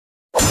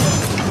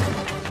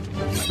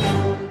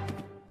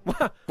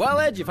Well,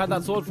 Ed, you've had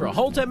that sword for a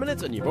whole 10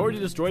 minutes and you've already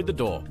destroyed the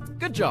door.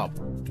 Good job.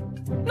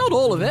 Not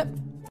all of it.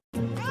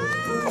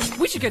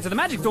 We should go to the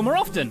magic door more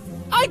often.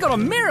 I got a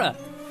mirror.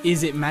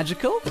 Is it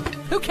magical?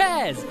 Who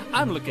cares?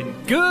 I'm looking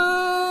good.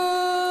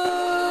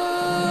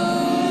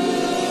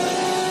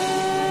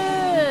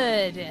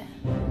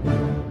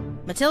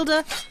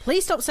 Matilda,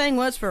 please stop saying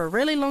words for a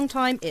really long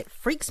time. It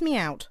freaks me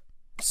out.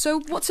 So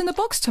what's in the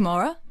box,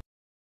 Tamara?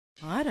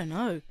 I don't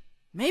know.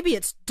 Maybe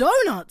it's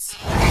donuts.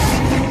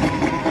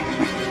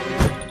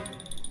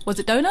 Was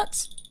it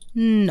donuts?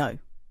 No.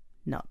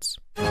 Nuts.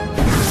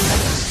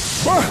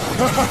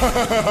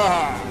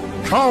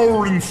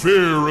 Cower in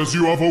fear as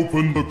you have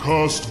opened the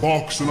cursed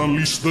box and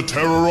unleashed the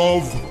terror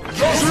of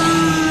Daisy!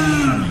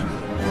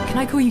 Can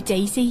I call you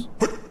Daisy?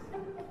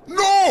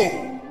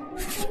 No!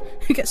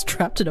 Who gets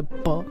trapped in a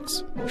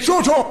box?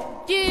 Shut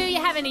up! Do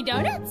you have any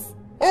donuts?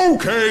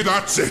 Okay,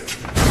 that's it.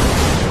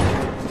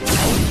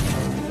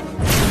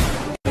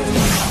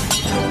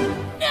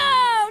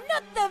 No,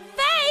 not the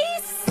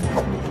vase!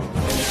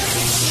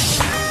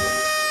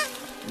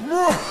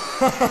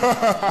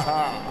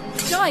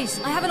 Guys,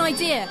 I have an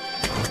idea.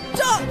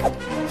 Duck!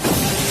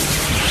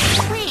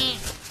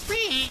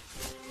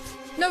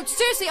 No,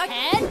 seriously,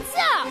 Heads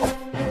up!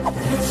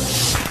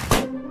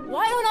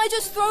 Why don't I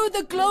just throw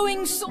the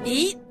glowing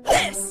Eat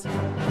this!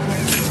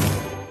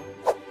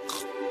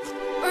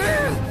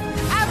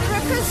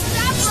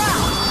 Abracadabra!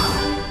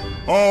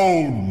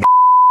 Oh, no.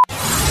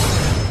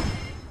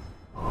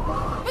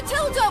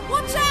 Matilda,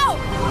 watch out!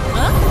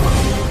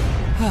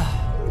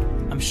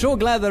 I'm sure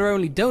glad there are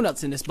only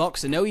donuts in this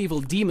box and no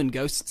evil demon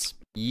ghosts.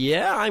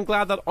 Yeah, I'm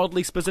glad that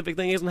oddly specific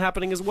thing isn't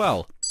happening as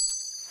well.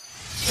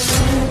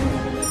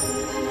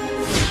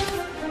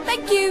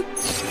 Thank you.